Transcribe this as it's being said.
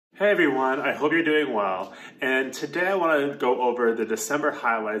Hey everyone, I hope you're doing well. And today I want to go over the December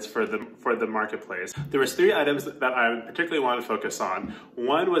highlights for the marketplace. There was 3 items that I particularly wanted to focus on.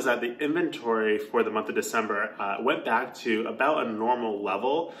 One was that the inventory for the month of December went back to about a normal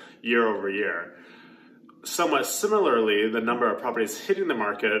level year over year. Somewhat similarly, the number of properties hitting the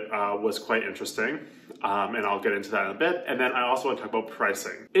market was quite interesting, and I'll get into that in a bit. And then I also want to talk about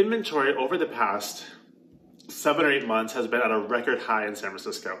pricing. Inventory over the past 7 or 8 months has been at a record high in San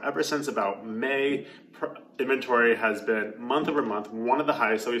Francisco. Ever since about May, inventory has been month over month one of the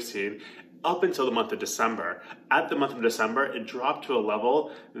highest that we've seen up until the month of December. At the month of December, it dropped to a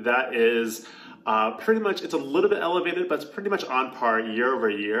level that is pretty much, it's a little bit elevated, but it's pretty much on par year over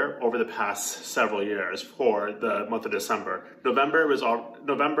year over the past several years for the month of December. November it was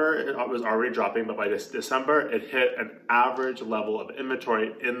already dropping, but by December it hit an average level of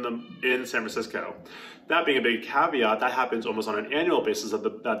inventory in San Francisco. That being a big caveat, that happens almost on an annual basis that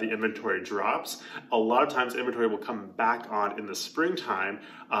the inventory drops. A lot of times inventory will come back on in the springtime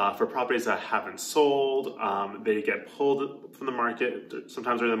for properties that haven't sold. They get pulled from the market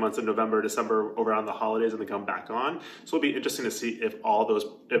sometimes during the months of November, December, around the holidays, and they come back on. So it'll be interesting to see if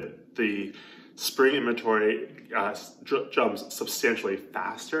the spring inventory jumps substantially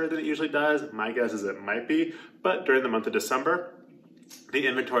faster than it usually does. My guess is it might be, but during the month of December, the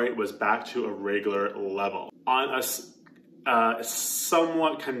inventory was back to a regular level. On a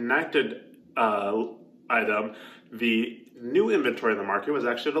somewhat connected item, the new inventory in the market was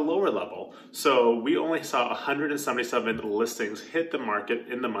actually at a lower level. So we only saw 177 listings hit the market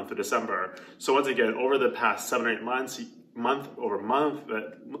in the month of December. So once again, over the past 7 or 8 months, month over month,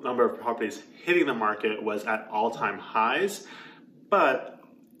 the number of properties hitting the market was at all-time highs. But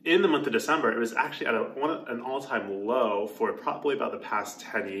in the month of December, it was actually at an all-time low for probably about the past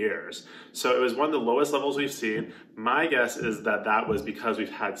 10 years. So it was one of the lowest levels we've seen. My guess is that that was because we've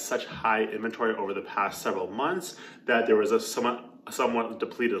had such high inventory over the past several months that there was a somewhat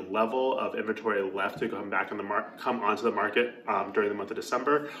depleted level of inventory left to come onto the market during the month of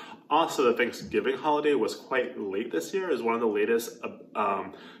December. Also, the Thanksgiving holiday was quite late this year. It was one of the latest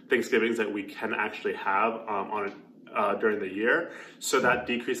Thanksgivings that we can actually have during the year. So that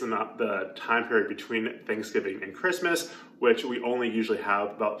decreased the time period between Thanksgiving and Christmas, which we only usually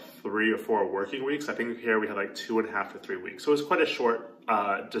have about 3 or 4 working weeks. I think here we had like 2.5 to 3 weeks. So it was quite a short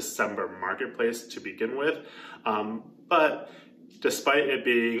December marketplace to begin with. But despite it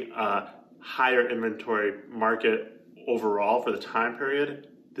being a higher inventory market overall for the time period,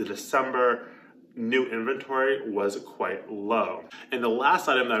 the December new inventory was quite low. And the last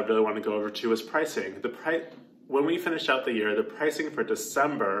item that I really want to go over to is pricing. When we finished out the year, the pricing for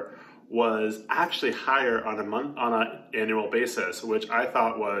December was actually higher on an annual basis, which I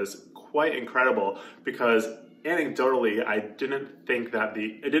thought was quite incredible because anecdotally, I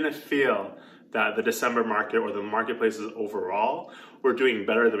didn't feel that the December market or the marketplaces overall were doing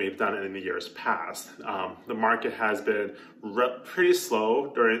better than we've done in the years past. The market has been pretty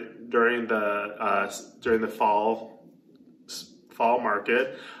slow during the fall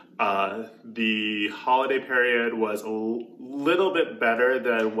market. The holiday period was a little bit better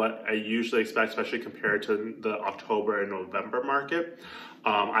than what I usually expect, especially compared to the October and November market.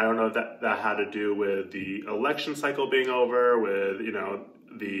 I don't know if that had to do with the election cycle being over, with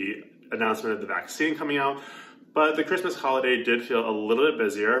the announcement of the vaccine coming out. But the Christmas holiday did feel a little bit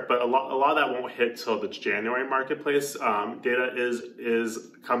busier, but a lot of that won't hit till the January marketplace. Data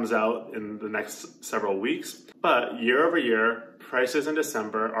comes out in the next several weeks. But year over year, prices in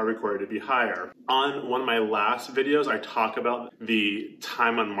December are recorded to be higher. On one of my last videos, I talk about the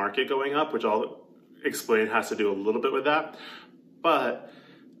time on market going up, which I'll explain has to do a little bit with that. But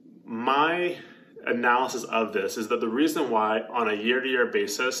my analysis of this is that the reason why on a year-to-year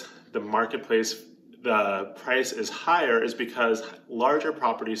basis, the price is higher is because larger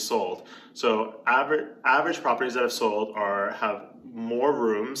properties sold. So average properties that have sold have more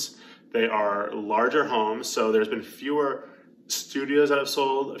rooms. They are larger homes. So there's been fewer studios that have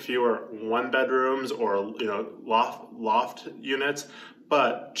sold, fewer 1-bedrooms or loft units,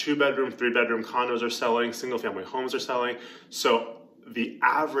 but 2-bedroom, 3-bedroom condos are selling, single-family homes are selling. So the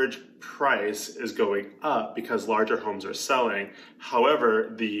average price is going up because larger homes are selling.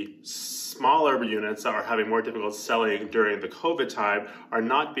 However, the smaller units that are having more difficulty selling during the COVID time are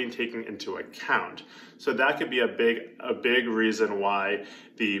not being taken into account. So that could be a big reason why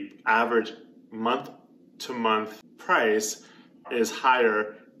the average month-to-month price is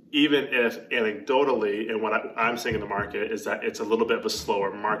higher, even if anecdotally, and what I'm seeing in the market is that it's a little bit of a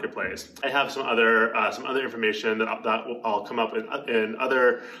slower marketplace. I have some other information that I'll come up in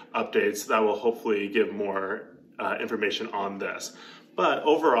other updates that will hopefully give more information on this. But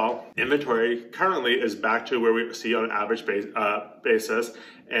overall, inventory currently is back to where we see on an average basis,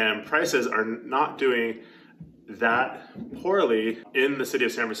 and prices are not doing that poorly in the city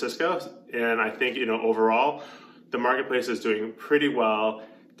of San Francisco. And I think, overall, the marketplace is doing pretty well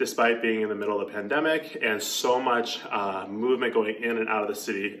despite being in the middle of the pandemic and so much movement going in and out of the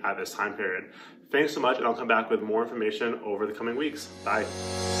city at this time period. Thanks so much, and I'll come back with more information over the coming weeks. Bye.